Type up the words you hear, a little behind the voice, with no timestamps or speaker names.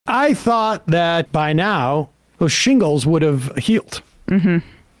I thought that by now those shingles would have healed. Mm-hmm.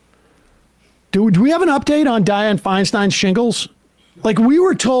 Do we have an update on Dianne Feinstein's shingles? Like, we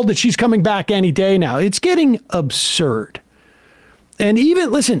were told that she's coming back any day now. It's getting absurd. And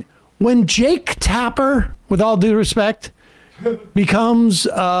even, listen, when Jake Tapper, with all due respect, becomes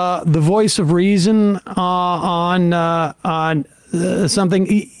the voice of reason on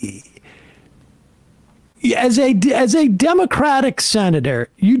something, as a Democratic senator,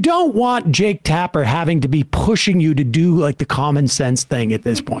 you don't want Jake Tapper having to be pushing you to do like the common sense thing at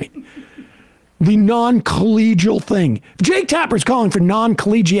this point. The non-collegial thing. If Jake Tapper's calling for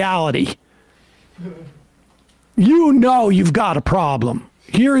non-collegiality, you know you've got a problem.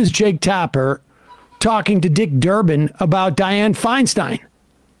 Here is Jake Tapper talking to Dick Durbin about Dianne Feinstein.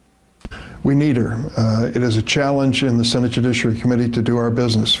 We need her. It is a challenge in the Senate Judiciary Committee to do our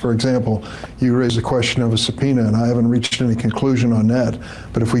business. For example, you raised the question of a subpoena, and I haven't reached any conclusion on that.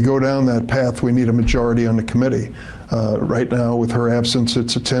 But if we go down that path, we need a majority on the committee. Right now, with her absence,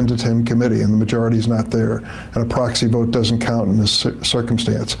 it's a 10-10 committee, and the majority is not there. And a proxy vote doesn't count in this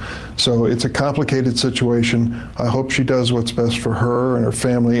circumstance. So it's a complicated situation. I hope she does what's best for her and her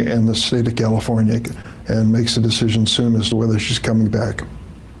family and the state of California and makes a decision soon as to whether she's coming back.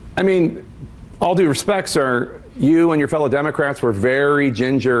 I mean, all due respect, sir, you and your fellow Democrats were very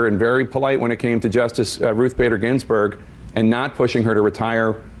ginger and very polite when it came to Justice Ruth Bader Ginsburg and not pushing her to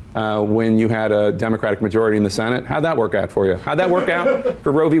retire when you had a Democratic majority in the Senate. How'd that work out for you? How'd that work out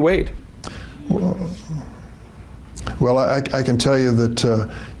for Roe v. Wade? Well, I can tell you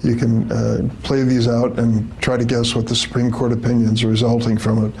that you can play these out and try to guess what the Supreme Court opinions resulting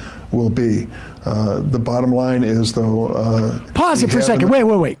from it will be. The bottom line is, though... Pause it for a second.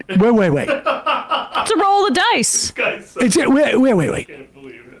 Wait. It's a roll of the dice. Wait.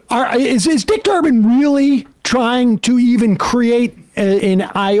 Is Dick Durbin really trying to even create an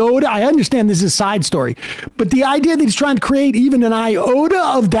iota? I understand this is a side story, but the idea that he's trying to create even an iota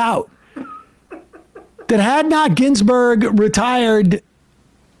of doubt that had not Ginsburg retired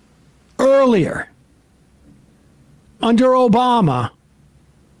earlier under Obama,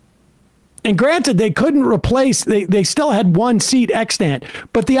 and granted, they couldn't replace, they still had one seat extant,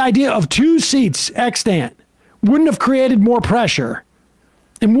 but the idea of 2 seats extant wouldn't have created more pressure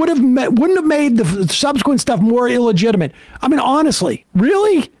and wouldn't have made the subsequent stuff more illegitimate. I mean, honestly,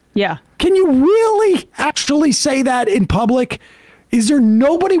 really? Yeah. Can you really actually say that in public? Is there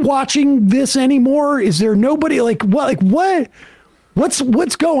nobody watching this anymore? Is there nobody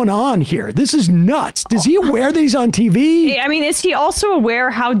what's going on here? This is nuts. Is he aware that he's on TV? I mean, is he also aware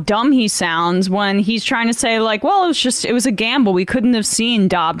how dumb he sounds when he's trying to say, like, well, it was a gamble. We couldn't have seen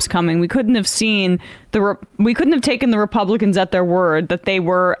Dobbs coming. We couldn't have seen we couldn't have taken the Republicans at their word that they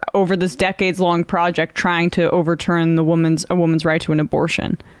were, over this decades-long project, trying to overturn a woman's right to an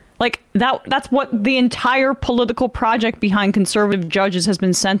abortion. Like, that's what the entire political project behind conservative judges has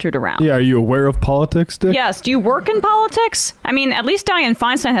been centered around. Yeah, are you aware of politics, Dick? Yes. Do you work in politics? I mean, at least Dianne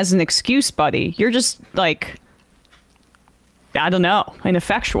Feinstein has an excuse, buddy. You're just, like, I don't know,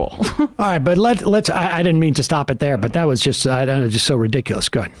 ineffectual. All right, but let's. I didn't mean to stop it there, but that was just just so ridiculous.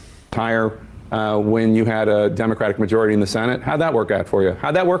 Go ahead. When you had a Democratic majority in the Senate. How'd that work out for you?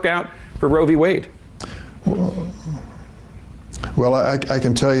 How'd that work out for Roe v. Wade? Well, I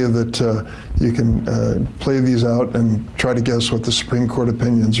can tell you that you can play these out and try to guess what the Supreme Court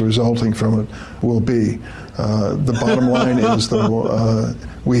opinions resulting from it will be. The bottom line is, though,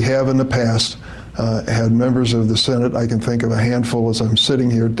 we have in the past had members of the Senate, I can think of a handful as I'm sitting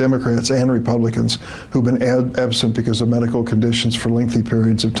here, Democrats and Republicans, who've been absent because of medical conditions for lengthy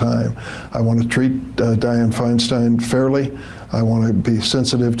periods of time. I want to treat Dianne Feinstein fairly. I want to be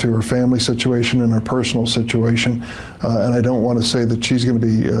sensitive to her family situation and her personal situation. And I don't want to say that she's going to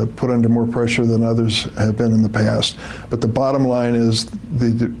be put under more pressure than others have been in the past. But the bottom line is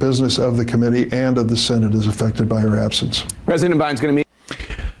the business of the committee and of the Senate is affected by her absence. President Biden's going to meet.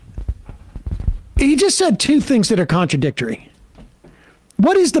 He just said 2 things that are contradictory.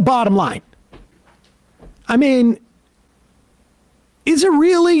 What is the bottom line? I mean, is it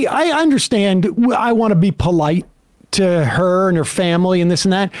really? I understand I want to be polite to her and her family and this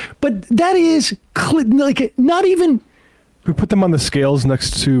and that, but that is like not even. We put them on the scales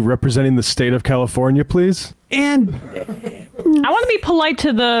next to representing the state of California, please. And I want to be polite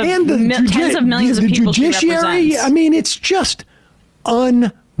to the tens of millions of people she Judiciary. I mean, it's just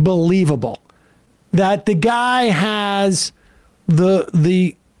unbelievable that the guy has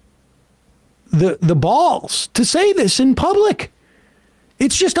the balls to say this in public.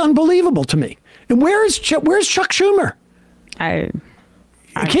 It's just unbelievable to me. And where's Chuck Schumer?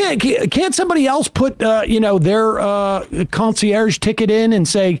 Can't somebody else put their concierge ticket in and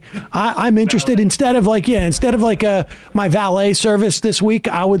say, I'm interested instead of my valet service this week,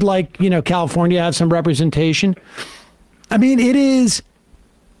 I would like California to have some representation. I mean,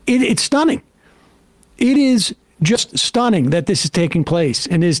 it's stunning. It is just stunning that this is taking place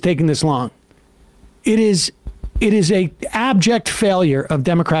and is taking this long. It is a abject failure of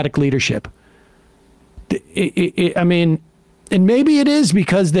Democratic leadership. I mean, and maybe it is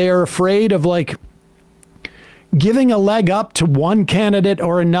because they are afraid of giving a leg up to one candidate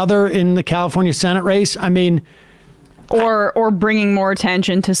or another in the California Senate race. I mean, or bringing more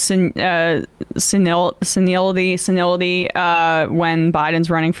attention to senility when Biden's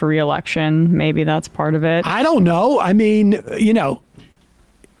running for re-election. Maybe that's part of it. I don't know. I mean, is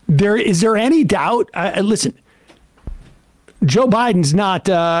there any doubt? Listen, Joe Biden's not,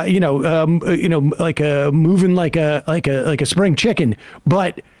 moving like a spring chicken.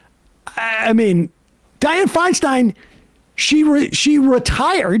 But I mean, Dianne Feinstein, she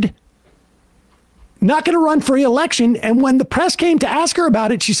retired, not going to run for re-election. And when the press came to ask her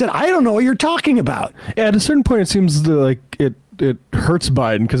about it, she said, "I don't know what you're talking about." At a certain point, it seems like it hurts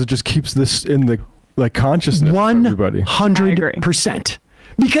Biden because it just keeps this in the consciousness of everybody. 100%.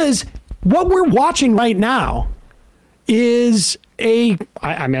 Because what we're watching right now is I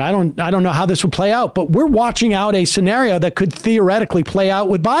don't know how this will play out, but we're watching out a scenario that could theoretically play out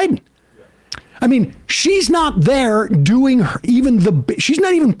with Biden. I mean, she's not there doing she's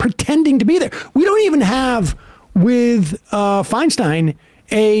not even pretending to be there. We don't even have with Feinstein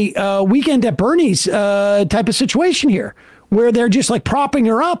a weekend at Bernie's type of situation here where they're just propping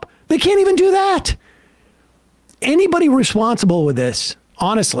her up. They can't even do that. Anybody responsible with this,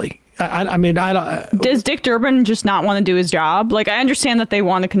 honestly, I mean, I don't. Does Dick Durbin just not want to do his job? I understand that they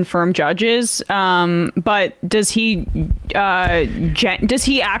want to confirm judges, but does he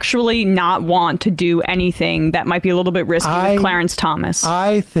actually not want to do anything that might be a little bit risky with Clarence Thomas?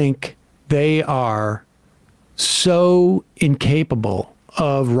 I think they are so incapable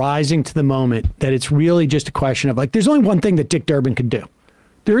of rising to the moment that it's really just a question of there's only one thing that Dick Durbin can do.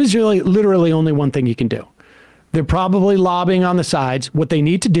 There is really literally only one thing he can do. They're probably lobbying on the sides. What they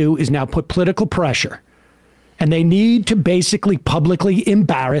need to do is now put political pressure. And they need to basically publicly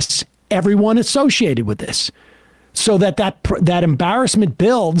embarrass everyone associated with this so that embarrassment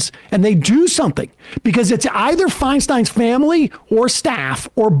builds and they do something. Because it's either Feinstein's family or staff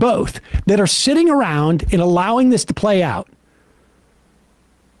or both that are sitting around and allowing this to play out.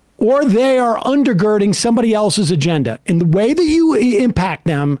 Or they are undergirding somebody else's agenda. And the way that you impact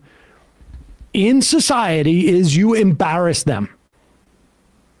them in society is you embarrass them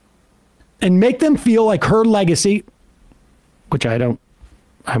and make them feel like her legacy, which I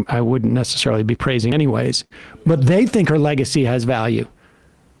wouldn't necessarily be praising anyways, but they think her legacy has value.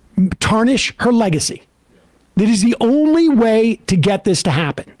 Tarnish her legacy. That is the only way to get this to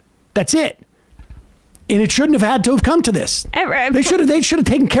happen. That's it. And it shouldn't have had to have come to this. They should have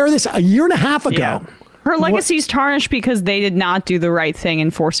taken care of this a year and a half ago. Yeah. Her legacy's tarnished because they did not do the right thing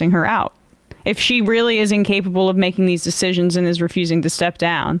in forcing her out. If she really is incapable of making these decisions and is refusing to step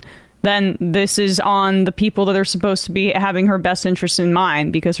down, then this is on the people that are supposed to be having her best interests in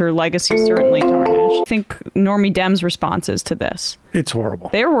mind because her legacy is certainly tarnished. I think Normie Dems' responses to this. It's horrible.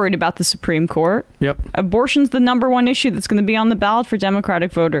 They're worried about the Supreme Court. Yep. Abortion's the #1 issue that's going to be on the ballot for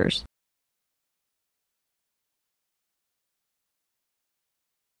Democratic voters.